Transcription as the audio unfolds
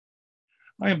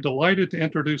I am delighted to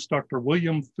introduce Dr.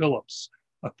 William Phillips,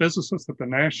 a physicist at the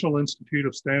National Institute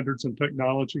of Standards and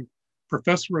Technology,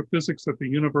 professor of physics at the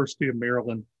University of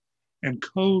Maryland, and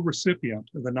co-recipient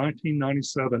of the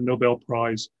 1997 Nobel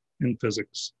Prize in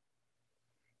Physics.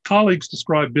 Colleagues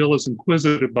describe Bill as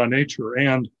inquisitive by nature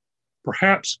and,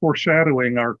 perhaps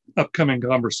foreshadowing our upcoming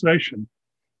conversation,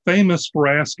 famous for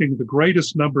asking the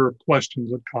greatest number of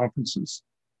questions at conferences.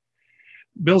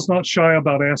 Bill's not shy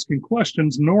about asking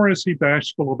questions, nor is he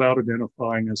bashful about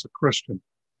identifying as a Christian.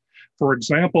 For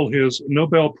example, his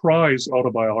Nobel Prize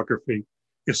autobiography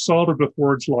is salted with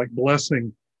words like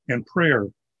blessing and prayer,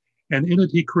 and in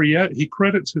it he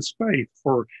credits his faith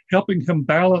for helping him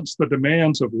balance the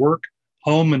demands of work,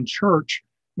 home, and church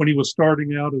when he was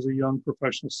starting out as a young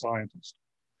professional scientist.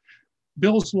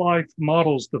 Bill's life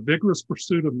models the vigorous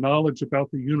pursuit of knowledge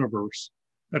about the universe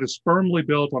that is firmly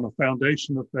built on a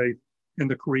foundation of faith in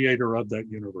the creator of that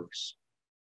universe.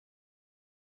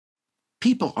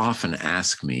 People often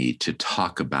ask me to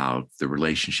talk about the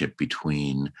relationship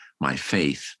between my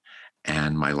faith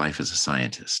and my life as a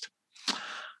scientist.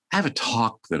 I have a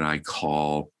talk that I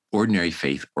call Ordinary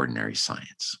Faith, Ordinary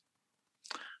Science.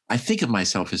 I think of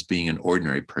myself as being an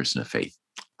ordinary person of faith.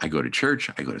 I go to church,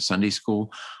 I go to Sunday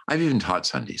school. I've even taught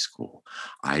Sunday school.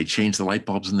 I change the light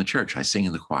bulbs in the church. I sing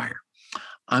in the choir.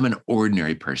 I'm an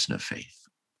ordinary person of faith.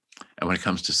 And when it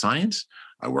comes to science,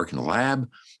 I work in the lab,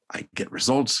 I get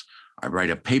results, I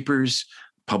write up papers,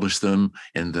 publish them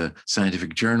in the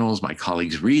scientific journals. My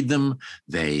colleagues read them.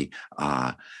 They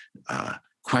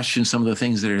question some of the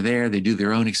things that are there. They do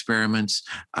their own experiments.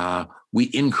 We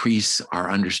increase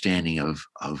our understanding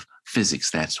of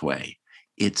physics that way.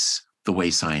 It's the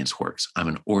way science works. I'm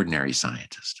an ordinary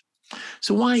scientist.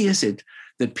 So why is it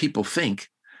that people think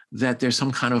that there's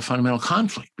some kind of fundamental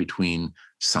conflict between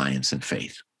science and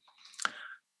faith?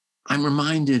 I'm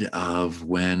reminded of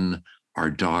when our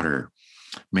daughter,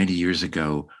 many years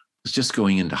ago, was just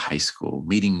going into high school,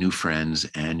 meeting new friends,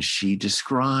 and she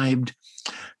described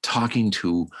talking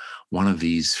to one of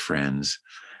these friends.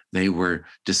 They were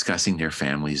discussing their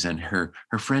families, and her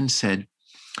friend said,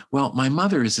 well, my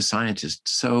mother is a scientist,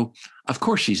 so of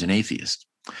course she's an atheist.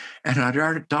 And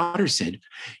our daughter said,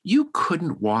 you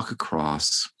couldn't walk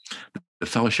across the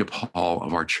fellowship hall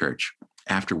of our church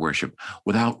after worship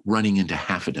without running into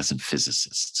half a dozen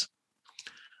physicists.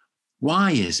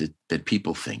 Why is it that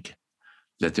people think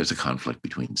that there's a conflict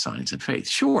between science and faith?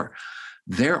 Sure,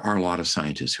 there are a lot of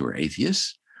scientists who are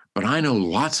atheists, but I know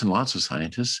lots and lots of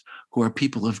scientists who are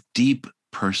people of deep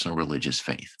personal religious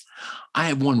faith. I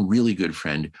have one really good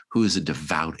friend who is a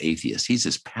devout atheist. He's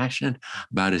as passionate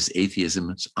about his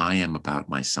atheism as I am about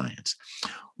my science.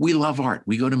 We love art.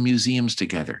 We go to museums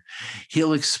together.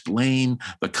 He'll explain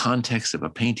the context of a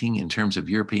painting in terms of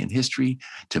European history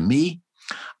to me.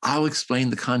 I'll explain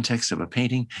the context of a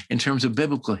painting in terms of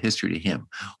biblical history to him.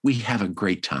 We have a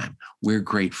great time. We're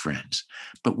great friends,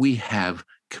 but we have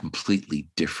completely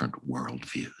different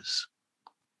worldviews.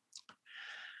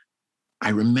 I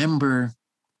remember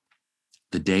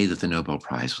the day that the Nobel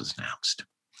Prize was announced.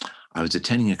 I was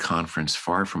attending a conference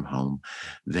far from home.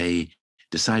 They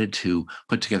decided to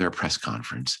put together a press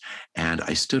conference, and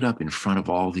I stood up in front of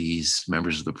all these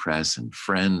members of the press and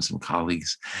friends and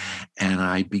colleagues, and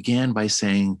I began by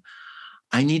saying,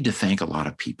 I need to thank a lot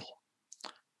of people,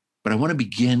 but I want to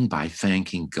begin by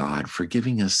thanking God for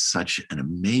giving us such an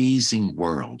amazing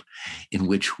world in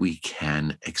which we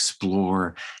can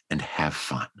explore and have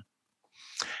fun.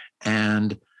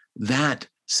 And that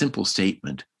simple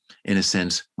statement, in a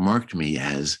sense, marked me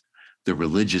as the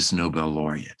religious Nobel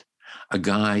laureate, a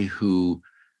guy who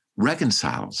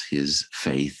reconciles his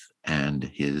faith and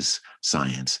his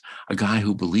science, a guy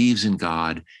who believes in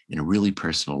God in a really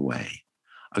personal way,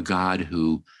 a God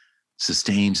who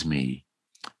sustains me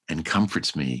and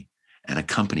comforts me and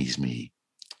accompanies me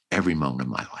every moment of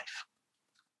my life.